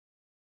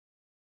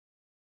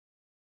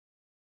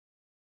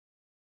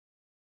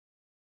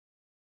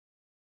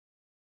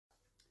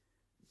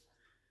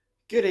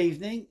Good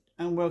evening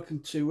and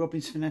welcome to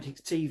Robin's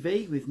Fanatics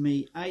TV with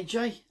me,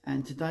 AJ,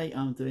 and today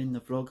I'm doing the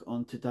vlog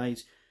on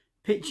today's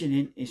pitching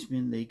in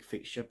Isthmian League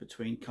fixture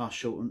between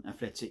Carshalton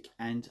Athletic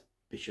and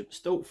Bishop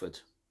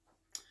Stortford.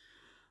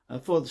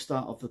 For the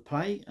start of the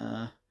play,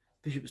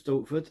 Bishop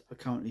Stortford are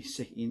currently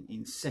sitting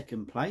in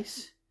second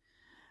place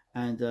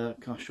and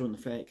Carshalton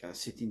Athletic are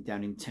sitting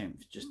down in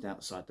 10th, just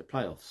outside the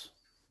playoffs.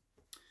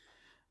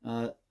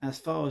 As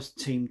far as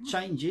team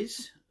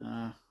changes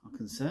are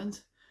concerned,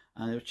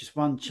 there was just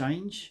one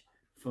change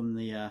from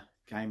the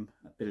game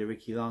at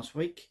Billericay last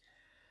week.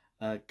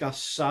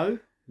 Gus So,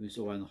 who's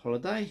away on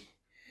holiday,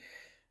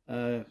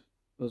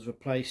 was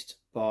replaced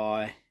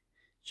by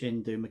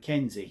Jendu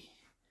Mackenzie.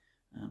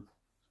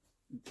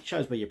 It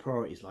shows where your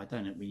priorities lie,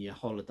 don't it, when your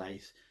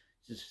holidays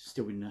just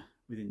still within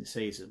the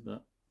season,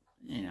 but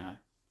you know,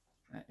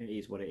 it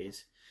is what it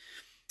is.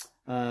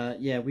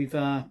 Yeah, we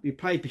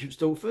played Bishop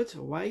Stortford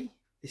away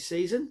this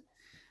season,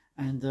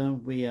 and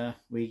we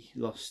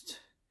lost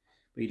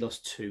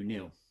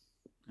 2-0.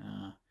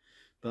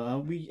 But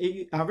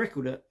our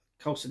record at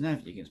Carshalton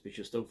Avenue against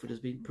Bishop Stortford has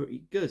been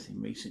pretty good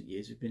in recent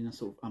years. We've been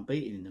sort of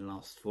unbeaten in the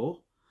last 4.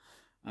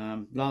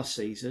 Last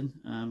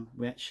season,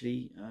 we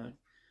actually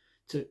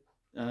had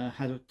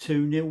a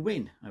 2-0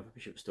 win over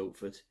Bishop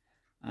Stortford.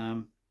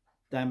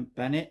 Dan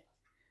Bennett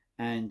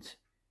and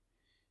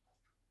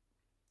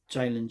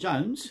Jalen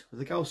Jones were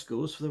the goal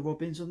scorers for the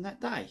Robins on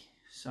that day.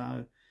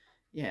 So,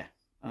 yeah.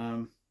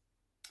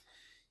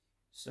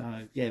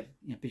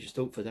 Bishop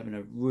Stortford having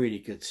a really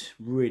good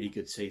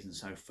season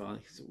so far.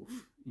 Sort of,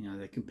 you know,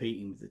 they're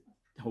competing with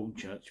the whole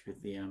church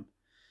with the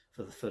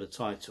for the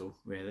title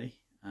really.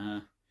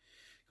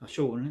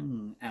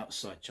 Carshalton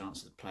outside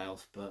chance of the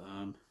playoff, but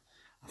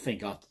I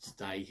think after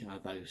today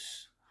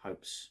those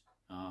hopes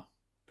are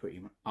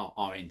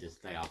are ended.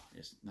 They are.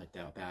 There's no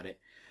doubt about it.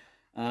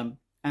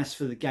 As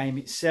for the game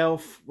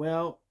itself,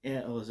 well, yeah,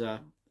 it was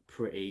a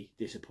pretty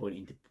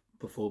disappointing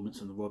performance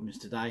on the Robins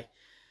today.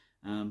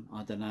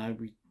 I don't know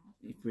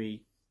if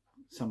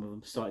some of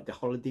them started their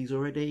holidays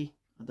already.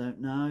 I don't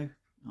know.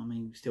 I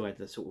mean, we still had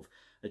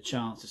a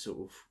chance to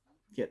sort of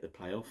get the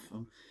playoff.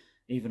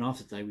 Even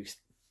after today,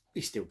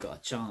 we still got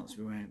a chance.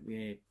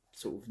 We're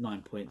sort of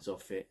 9 points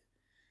off it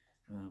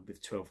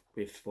with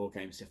 4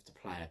 games left to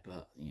play.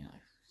 But you know,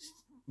 it's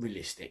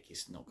realistic.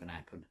 It's not going to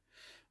happen.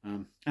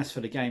 As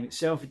for the game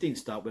itself, it didn't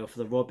start well for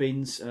the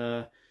Robins.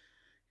 People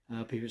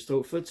at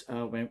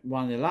Stortford went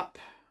 1-0 up.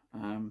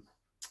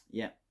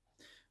 Yeah.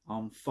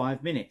 On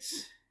 5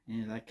 minutes, you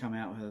know, they come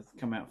out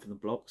from the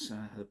blocks,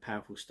 had a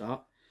powerful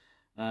start.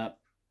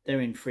 Their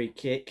in free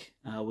kick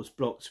was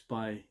blocked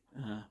by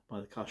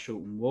the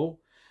Carshalton wall.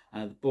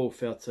 The ball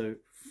fell to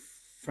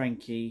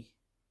Frankie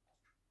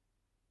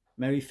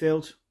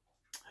Merrifield,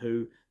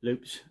 who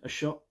looped a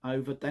shot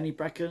over Danny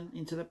Bracken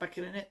into the back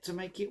of the net to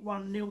make it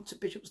 1-0 to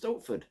Bishop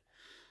Stortford.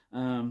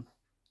 And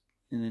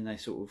then they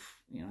sort of,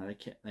 you know,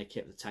 they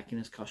kept attacking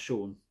us.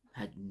 Carshalton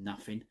had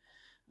nothing.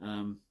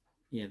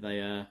 Yeah,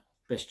 they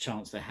best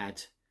chance they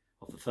had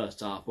of the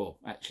first half. Well,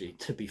 actually,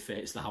 to be fair,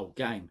 it's the whole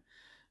game.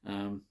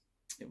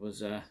 It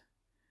was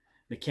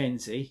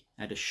Mackenzie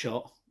had a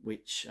shot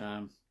which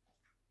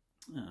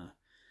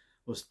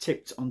was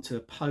tipped onto the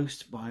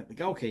post by the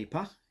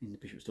goalkeeper in the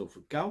Bishop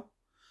Stortford goal.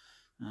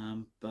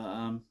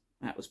 But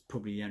that was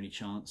probably the only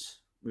chance,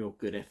 real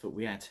good effort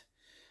we had.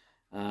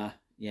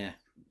 Yeah,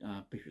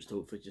 Bishop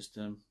Stortford just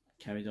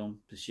carried on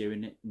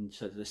pursuing it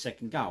into the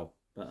second goal.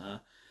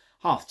 But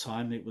half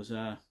time, it was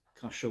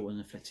Carshalton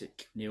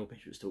Athletic 0,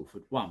 Bishop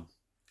Stortford 1.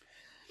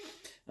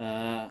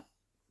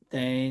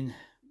 Then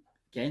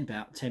again,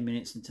 about 10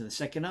 minutes into the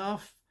second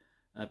half,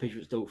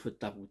 Bishop Stortford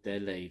doubled their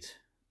lead.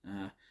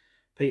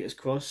 Peter's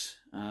cross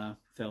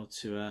fell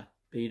to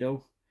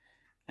Beadle,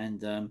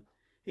 and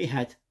he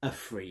had a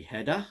free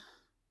header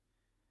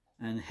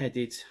and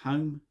headed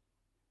home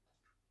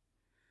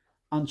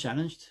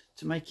unchallenged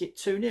to make it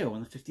 2-0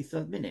 on the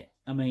 53rd minute.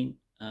 I mean,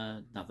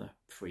 another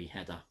free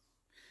header.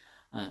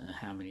 I don't know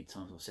how many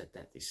times I've said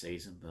that this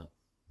season, but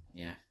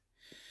yeah.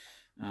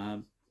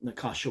 The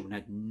Carshalton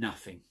had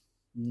nothing.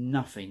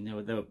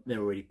 They were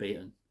already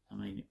beaten. I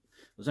mean, it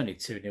was only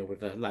 2-0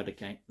 with a load of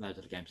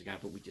the games to go,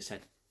 but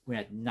we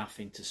had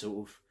nothing to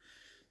sort of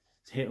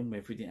hit them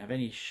with. We didn't have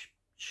any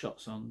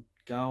shots on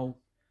goal.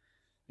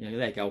 You know,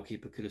 their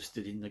goalkeeper could have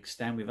stood in the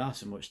stand with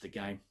us and watched the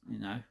game. You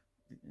know,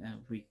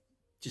 we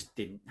just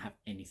didn't have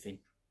anything.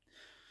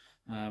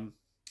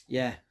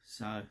 Yeah,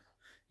 so.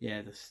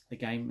 Yeah, the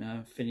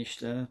game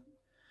finished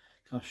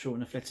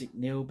Carshalton Athletic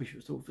 0,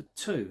 Bishop Stortford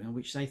 2,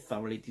 which they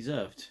thoroughly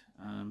deserved.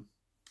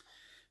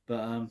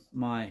 But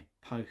my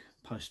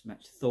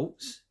post-match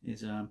thoughts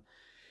is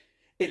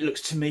it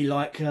looks to me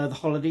like the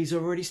holidays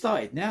are already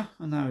started now.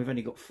 I know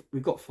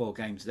we've got 4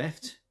 games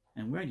left,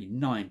 and we're only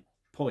 9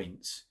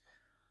 points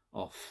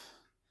off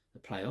the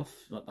playoff,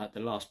 like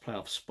the last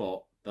playoff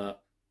spot.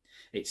 But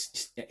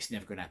it's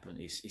never going to happen.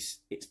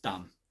 It's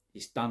done.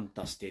 It's done,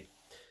 dusted.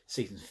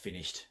 Season's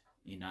finished.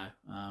 You know,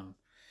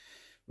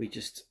 we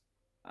just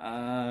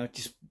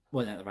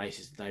went out the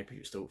races today.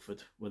 Bishop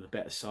Stortford were the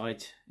better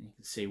side. You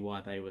can see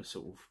why they were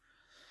sort of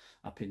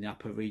up in the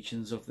upper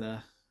regions of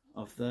the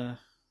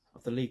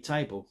league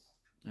table.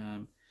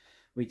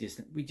 We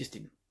just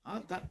didn't.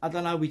 I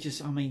don't know.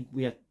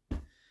 We had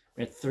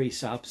 3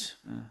 subs,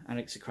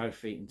 Alex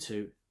Crowfeet and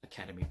 2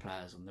 academy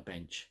players on the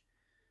bench.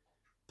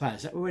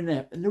 Players that were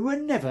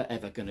never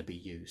ever going to be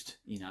used.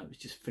 You know, it was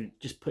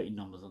just putting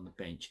numbers on the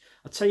bench.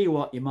 I tell you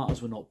what, you might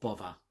as well not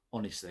bother.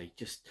 Honestly,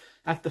 just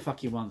have the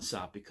fucking 1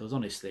 sub, because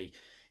honestly,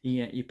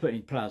 you're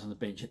putting players on the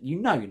bench that you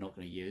know you're not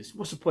going to use.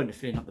 What's the point of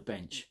filling up the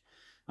bench?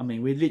 I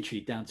mean, we're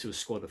literally down to a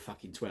squad of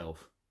fucking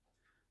 12.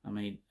 I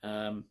mean,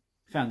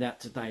 found out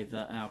today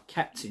that our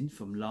captain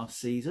from last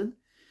season,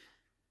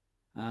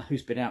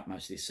 who's been out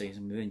most of this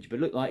season with injury, but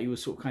looked like he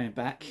was sort of coming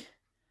back,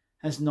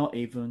 has not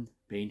even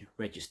been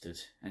registered,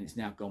 and it's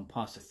now gone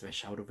past the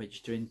threshold of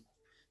registering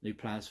new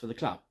players for the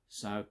club.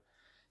 So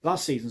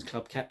last season's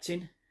club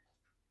captain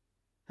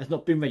has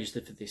not been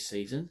registered for this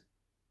season,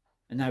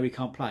 and now he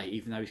can't play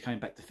even though he's coming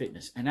back to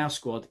fitness, and our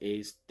squad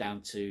is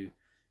down to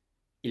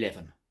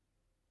 11.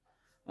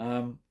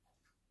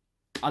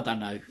 I don't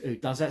know who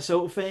does that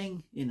sort of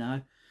thing, you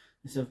know.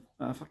 It's a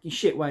fucking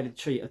shit way to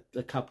treat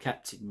a club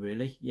captain,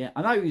 really. Yeah,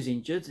 I know he was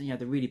injured and he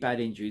had a really bad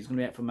injury. He's going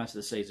to be out for most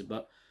of the season,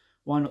 but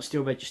why not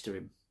still register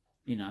him?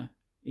 You know,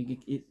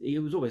 he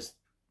was always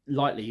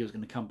likely he was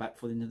going to come back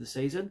for the end of the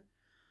season,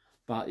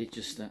 but it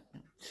just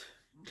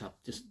club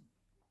just,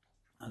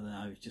 I don't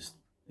know, it's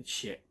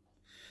shit.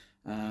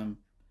 Yeah,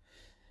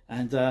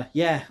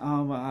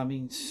 I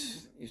mean,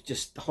 it's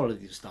just the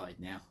holidays have started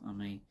now. I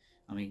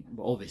mean,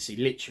 well, obviously,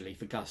 literally,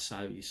 for Gus,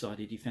 so he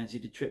decided he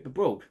fancied a trip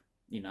abroad.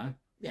 You know,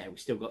 yeah, we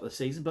still got the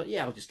season, but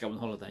yeah, I'll just go on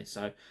holiday.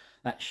 So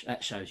that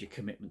shows your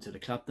commitment to the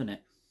club, doesn't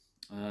it?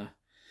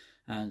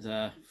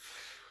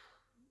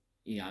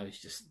 You know, it's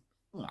just,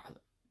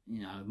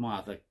 you know, my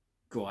other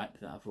gripe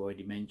that I've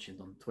already mentioned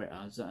on Twitter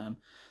is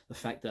the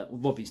fact that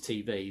Robin's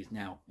TV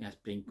has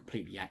been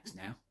completely axed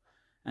now,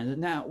 and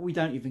now we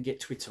don't even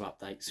get Twitter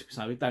updates,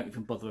 so we don't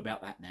even bother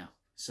about that now.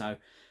 So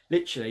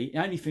literally,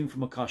 the only thing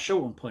from a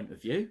Carshalton point of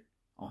view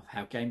of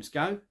how games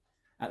go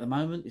at the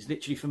moment is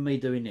literally from me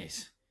doing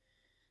this,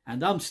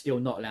 and I'm still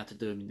not allowed to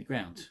do them in the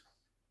ground.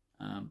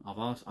 I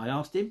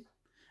asked him,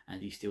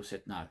 and he still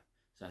said no.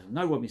 So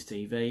no Robin's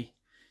TV.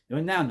 There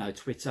are now no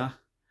Twitter,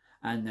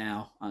 and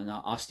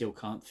I still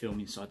can't film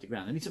inside the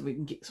ground. At least if we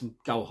can get some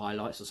goal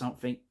highlights or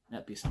something,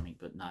 that'd be something.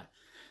 But no,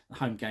 the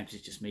home games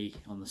is just me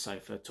on the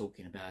sofa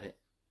talking about it,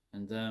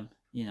 and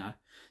you know,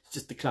 it's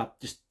just the club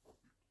just,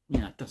 you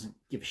know, doesn't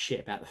give a shit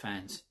about the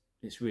fans.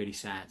 It's really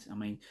sad. I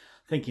mean,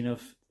 thinking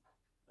of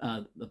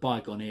the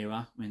bygone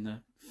era when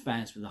the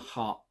fans were the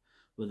heart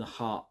of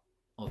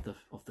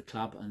the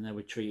club, and they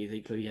were treated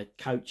equally. You had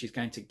coaches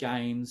going to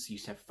games,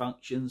 used to have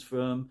functions for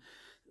them.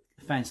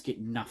 The fans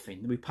get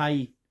nothing. We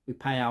pay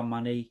our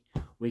money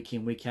week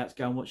in, week out to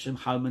go and watch them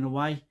home and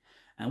away,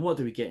 and what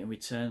do we get in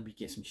return? We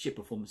get some shit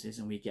performances,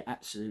 and we get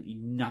absolutely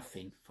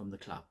nothing from the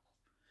club.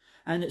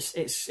 And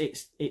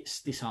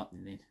it's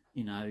disheartening.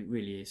 You know, it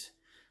really is.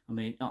 I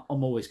mean,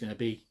 I'm always going to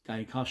be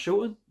going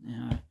Carshalton, you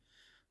know,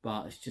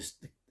 but it's just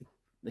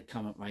the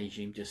current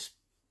regime just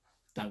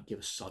don't give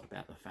a sod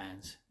about the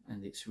fans,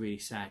 and it's really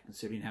sad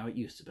considering how it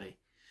used to be.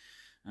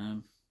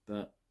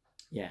 But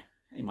yeah,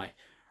 anyway,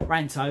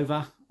 rant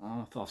over.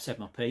 I've said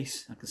my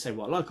piece. I can say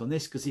what I like on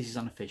this because this is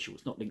unofficial.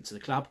 It's not linked to the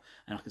club,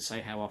 and I can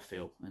say how I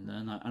feel, and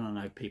I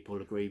know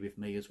people agree with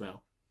me as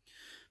well.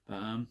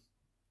 But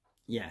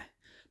yeah.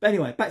 But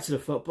anyway, back to the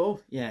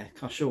football. Yeah,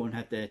 Carshalton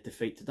had their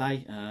defeat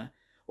today.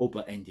 All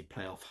but ended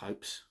playoff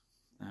hopes.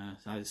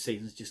 So the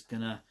season's just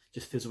gonna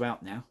fizzle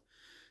out now.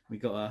 We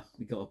got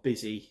a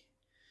busy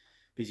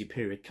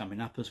period coming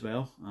up as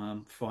well.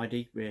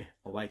 Friday we're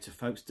away to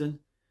Folkestone,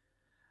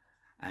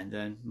 and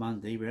then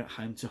Monday we're at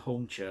home to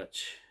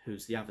Hornchurch,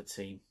 who's the other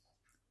team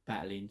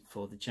battling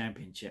for the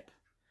championship.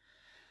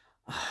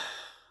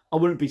 I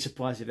wouldn't be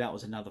surprised if that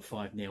was another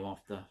 5-0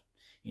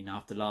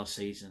 after last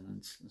season,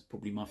 and it's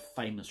probably my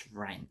famous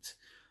rant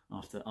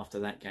after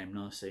that game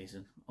last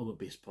season. I wouldn't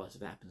be surprised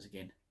if it happens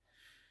again.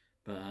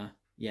 But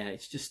yeah,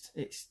 it's just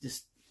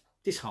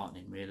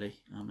disheartening, really.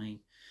 I mean,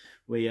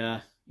 we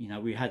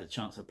had a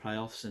chance of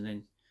playoffs, and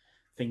then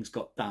things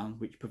got done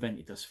which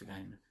prevented us from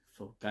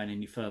going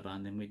any further,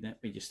 and then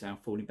we just now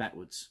falling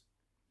backwards.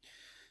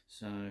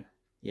 So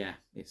yeah,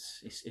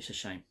 it's a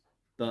shame.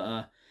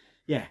 But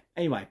yeah,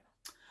 anyway,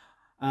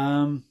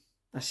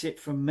 that's it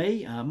from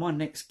me. My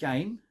next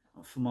game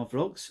for my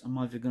vlogs, I'm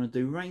either going to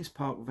do Rains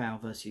Park Val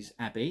versus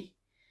Abbey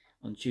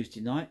on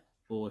Tuesday night,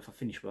 or if I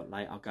finish work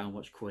late, I'll go and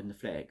watch Croydon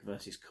Athletic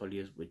versus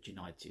Colliers Wood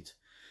United.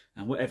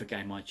 And whatever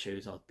game I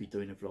choose, I'll be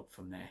doing a vlog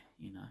from there,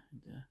 you know,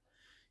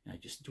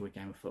 and, just enjoy a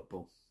game of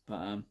football.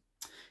 But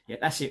yeah,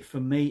 that's it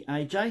from me,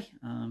 AJ.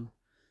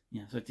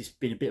 Yeah, so it's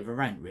been a bit of a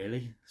rant,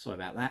 really. Sorry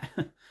about that.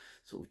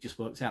 Sort of just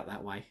works out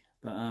that way.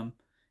 But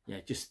yeah,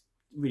 just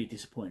really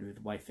disappointed with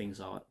the way things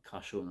are at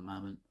Carshalton at the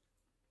moment,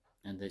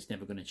 and it's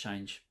never going to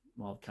change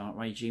while the current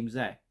regime's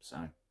there.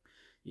 So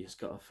you just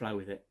got to flow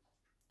with it.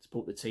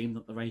 Support the team,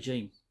 not the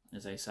regime,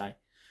 as they say.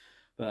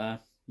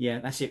 But yeah,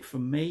 that's it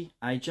from me,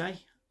 AJ.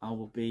 I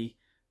will be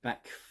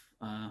back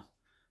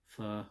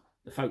for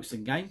the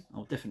Folkestone game,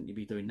 I'll definitely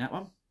be doing that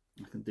one.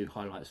 I can do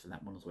highlights for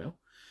that one as well.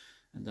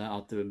 And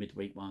I'll do a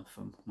midweek one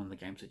from one of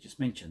the games I just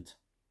mentioned.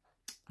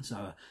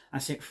 So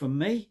that's it from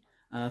me.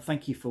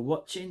 Thank you for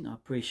watching. I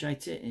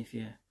appreciate it. If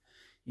you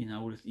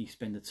you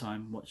spend the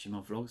time watching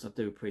my vlogs, I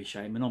do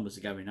appreciate it. My numbers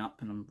are going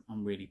up, and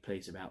I'm really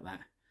pleased about that.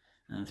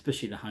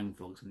 Especially the home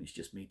vlogs when it's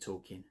just me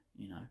talking,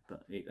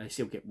 but they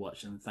still get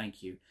watched. And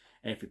thank you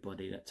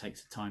everybody that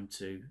takes the time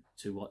to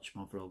watch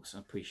my vlogs. I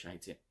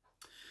appreciate it.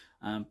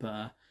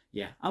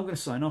 Yeah, I'm going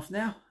to sign off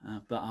now,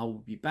 but I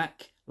will be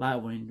back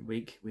later in the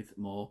week with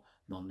more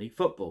non-league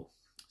football.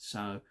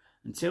 So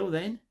until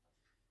then,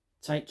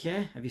 take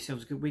care, have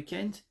yourselves a good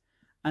weekend,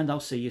 and I'll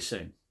see you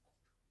soon.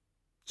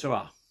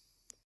 Ta-ra.